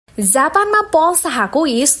जापानमा पल शाहको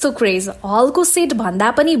यस्तो क्रेज, हलको सेट भन्दा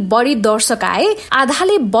पनि बढी दर्शक आए,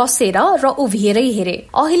 आधाले बसेर र उभिएरै हेरे।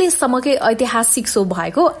 अहिलेसम्मकै ऐतिहासिक सो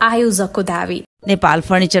भएको आयोजकको दावी। नेपाल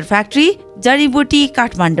फर्निचर फ्याक्ट्री, जडीबुटी,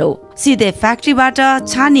 काठमाडौँ। सिधै फ्याक्ट्रीबाट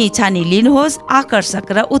छानी छानी लिनुहोस्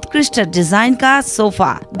आकर्षक र उत्कृष्ट डिजाइनका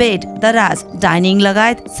सोफा, बेड, दराज, डाइनिङ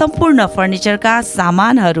लगायत सम्पूर्ण फर्निचरका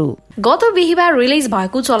सामानहरू। गत बिहीबार रिलिज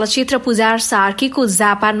भएको चलचित्र पुजार सार्कीको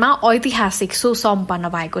जापानमा ऐतिहासिक सो सम्पन्न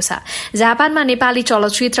भएको छ। जापानमा नेपाली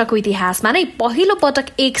चलचित्रको इतिहासमा नै पहिलो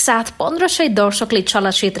पटक एकसाथ 1500 दर्शकले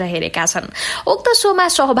चलचित्र हेरेका छन्। उक्त सोमा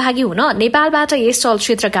सहभागी हुन नेपालबाट यस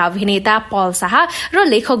चलचित्रका अभिनेता पल शाह र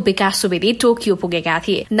लेखक विकास सुवेदी टोकियो पुगेका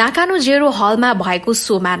थिए। नाकानो जेरो हलमा भएको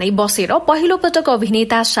सोमा नै बसेर पहिलो पटक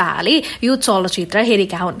अभिनेता शाहले यो चलचित्र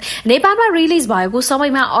हेरेका हुन्। नेपालमा रिलिज भएको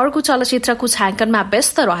समयमा अर्को चलचित्रको छायाङ्कनमा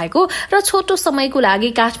व्यस्त रहेको र छोटो समयको लागि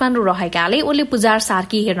काठमाडौँ रहेकाले उनले पुजार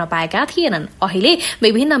सार्की हेर्न पाएका थिएनन्। अहिले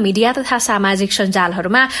विभिन्न मिडिया तथा सामाजिक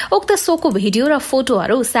सञ्जालहरूमा उक्त सोको भिडियो र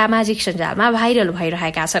फोटोहरू सामाजिक सञ्जालमा भाइरल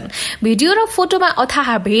भइरहेका छन्। भिडियो र फोटोमा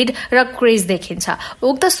अथाह भिड र क्रेज देखिन्छ।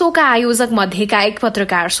 उक्त सोका आयोजक मध्येका एक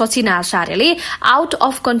पत्रकार सचिन आचार्यले आउट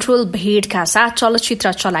अफ कन्ट्रोल भिडका साथ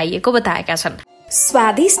चलचित्र चलाइएको बताएका छन्।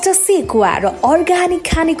 स्वादिष्ट सेकुवा र अर्ग्यानिक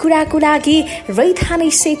खानेकुराको लागि रैथाने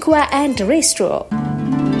सेकुवा एन्ड रेस्ट्रो।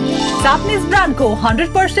 जापानिज ब्रान्डको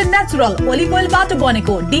 100% नेचुरल ओलिभ ओइलबाट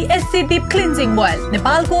बनेको DSC डिप क्लिन्जिङ ओइल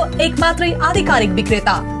नेपालको एक मात्रै आधिकारिक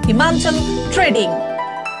विक्रेता हिमाञ्चल ट्रेडिङ।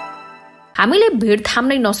 हामीले भिड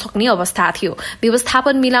थाम्नै नसक्ने अवस्था थियो।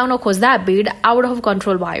 व्यवस्थापन मिलाउन खोज्दा भिड आउट अफ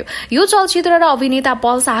कन्ट्रोल भयो। यो चलचित्र र अभिनेता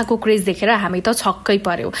पल शाहको क्रेज देखेर हामी त छक्कै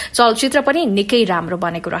पर्यो। चलचित्र पनि निकै राम्रो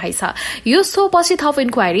बनेको रहेछ। यो शो पछि थप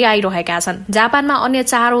इन्क्वायरी आइरहेका छन्। जापानमा अन्य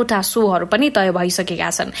 4वटा शोहरू पनि तय भइसकेका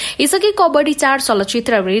छन्। यसअघि कबड्डी 4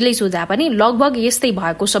 चलचित्र रिलिज हुँदा पनि लगभग यस्तै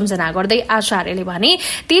भएको सम्झना गर्दै आचार्यले भने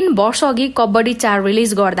 3 वर्ष अघि कबड्डी 4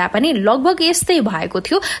 रिलिज गर्दा पनि लगभग यस्तै भएको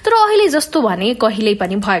थियो, तर अहिले जस्तो भने कहिल्यै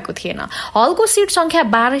पनि भएको थिएन। हलको सीट संख्या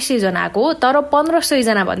 1200 जनाको, तर 1500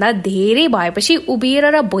 जना भन्दा धेरै भएपछि उभिएर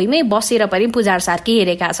र भुइँमै बसेर पनि पुजार सार्की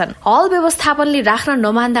हेरेका छन्। हल व्यवस्थापनले राख्न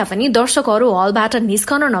नमान्दा पनि दर्शकहरू हलबाट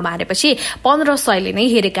निस्कन नमानेपछि 1500ले नै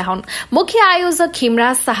हेरेका हुन्। मुख्य आयोजक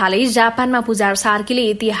खिमराज शाहले जापानमा पुजार सार्कीले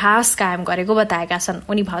इतिहास कायम गरेको बताएका छन्।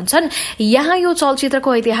 उनी भन्छन्, यहाँ यो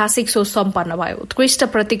चलचित्रको ऐतिहासिक सो सम्पन्न भयो, उत्कृष्ट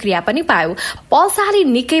प्रतिक्रिया पनि पायो। पल शाहले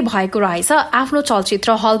निकै भएको रहेछ आफ्नो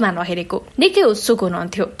चलचित्र हलमा नहेरेको। निकै उत्सुक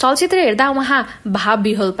हुनुहुन्थ्यो। चलचित्र हेर्दा उहाँ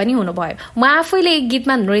भावविह्वल पनि हुनुभयो। म आफैले एक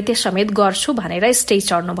गीतमा नृत्य समेत गर्छु भनेर स्टेज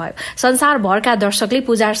चढ्नुभयो। संसारभरका दर्शकले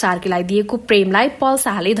पुजार सार्कीलाई दिएको प्रेमलाई पल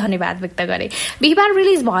शाहले धन्यवाद व्यक्त गरे। बिहीबार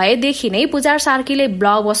रिलिज भएदेखि नै पुजार सार्कीले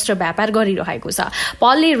ब्लकबस्टर व्यापार गरिरहेको छ।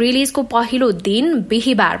 पलले रिलिजको पहिलो दिन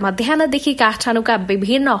बिहीबार मध्याहदेखि काठमाडौँका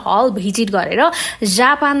विभिन्न हल भिजिट गरेर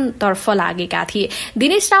जापानतर्फ लागेका थिए।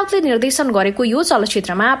 दिनेश राउतले निर्देशन गरेको यो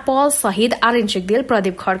चलचित्रमा पल सहित आर्यन सिग्देल,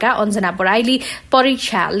 प्रदीप खड्का, अञ्जना बराइली,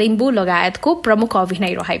 परीक्षा लिम्बू लगायतको प्रमुख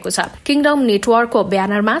अभिनय रहेको छ। किङडम नेटवर्कको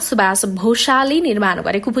ब्यानरमा सुभाष भूषालले निर्माण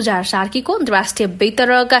गरेको पुजार सार्कीको अन्तर्राष्ट्रिय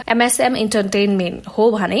वितरक MSM इन्टरटेनमेन्ट हो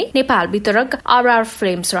भने नेपाल वितरक आरआर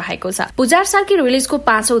फिल्म्स रहेको छ। पुजार सार्की रिलिजको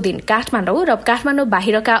 5औं दिन काठमाडौँ र काठमाडौँ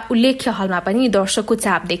बाहिरका उल्लेख्य हलमा पनि दर्शकको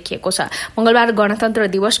चाप देखिएको छ। मंगलबार गणतन्त्र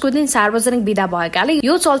दिवसको दिन सार्वजनिक विदा भएकाले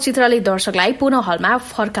यो चलचित्रले दर्शकलाई पुनः हलमा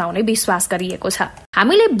फर्काउने विश्वास गरिएको छ।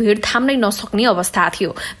 हामीले भिड थाम्नै नसक्ने अवस्था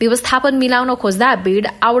थियो। व्यवस्थापन मिलाउन खोज्दा भिड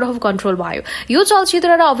आउट अफ कन्ट्रोल भयो। यो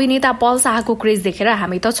चलचित्र र अभिनेता पल शाहको क्रेज देखेर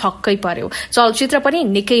हामी त छक्कै पर्यो। चलचित्र पनि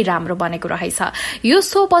निकै राम्रो बनेको रहेछ। यो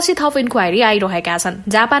शो पछि थप इन्क्वायरी आइरहेका छन्।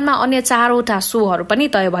 जापानमा अन्य 4वटा शोहरू पनि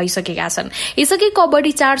तय भइसकेका छन्। यसअघि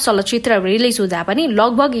कबड्डी 4 चलचित्र रिलिज हुँदा पनि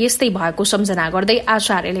लगभग यस्तै भएको सम्झना गर्दै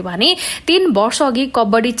आचार्यले भने 3 वर्ष अघि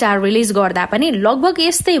कबड्डी 4 रिलिज गर्दा पनि लगभग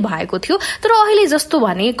यस्तै भएको थियो, तर अहिले जस्तो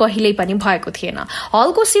भने कहिल्यै पनि भएको थिएन।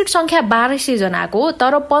 हलको सीट संख्या 1200 जनाको,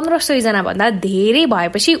 तर 1500 जना भन्दा धेरै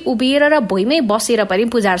भएपछि उभिएर र भुइँमै बसेर पनि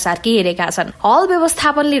पुजार सार्की हेरेका छन्। हल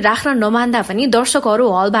व्यवस्थापनले राख्न नमान्दा पनि दर्शकहरू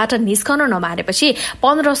हलबाट निस्कन नमानेपछि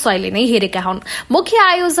 1500ले नै हेरेका हुन्। मुख्य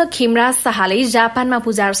आयोजक खिमराज शाहले जापानमा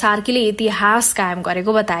पुजार सार्कीले इतिहास कायम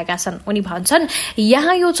गरेको बताएका छन्। उनी भन्छन्,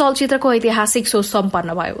 यहाँ यो चलचित्रको ऐतिहासिक सो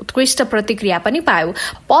सम्पन्न भयो, उत्कृष्ट प्रतिक्रिया पनि पायो।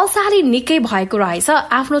 पल शाहले निकै भएको रहेछ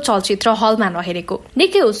आफ्नो चलचित्र हलमा नहेरेको।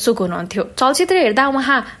 निकै उत्सुक हुनुहुन्थ्यो। चलचित्र हेर्दा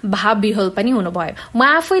उहाँ भावविह्वल पनि हुनुभयो। म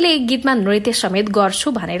आफैले एक गीतमा नृत्य समेत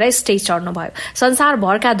गर्छु भनेर स्टेज चढ्नुभयो।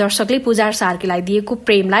 संसारभरका दर्शकले पुजार सार्कीलाई दिएको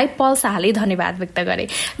प्रेमलाई पल शाहले धन्यवाद व्यक्त गरे।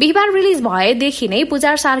 बिहिबार रिलिज भएदेखि नै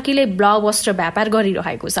पुजार सार्कीले ब्लकबस्टर व्यापार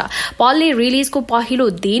गरिरहेको छ। पलले रिलिजको पहिलो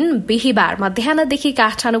दिन बिहिबार मध्याहदेखि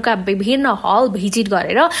काठमाडौँका विभिन्न हल भिजिट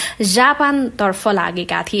गरेर जापानतर्फ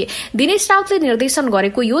लागेका थिए। दिनेश राउतले निर्देशन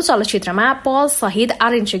गरेको यो चलचित्रमा पल सहित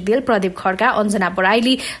आर्यन सिग्देल, प्रदीप खड्का, अञ्जना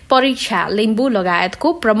बराइली, परीक्षा लिम्बू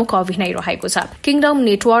लगायतको प्रमुख अभिनय रहेको छ। किङडम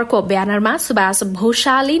नेटवर्कको ब्यानरमा सुभाष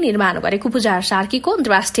भूषालले निर्माण गरेको पुजार सार्कीको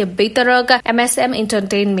अन्तर्राष्ट्रिय वितरक MSM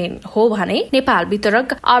इन्टरटेनमेन्ट हो भने नेपाल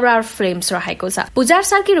वितरक RR फिल्म्स रहेको छ। पुजार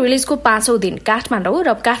सार्की रिलिजको 5औं दिन काठमाडौँ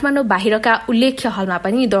र काठमाडौँ बाहिरका उल्लेख्य हलमा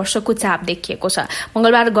पनि दर्शकको चाप देखिएको छ।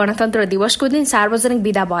 मंगलबार गणतन्त्र दिवसको दिन सार्वजनिक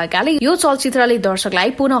विदा भएकाले यो चलचित्रले दर्शकलाई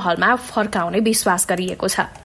पुनः हलमा फर्काउने विश्वास गरिएको छ।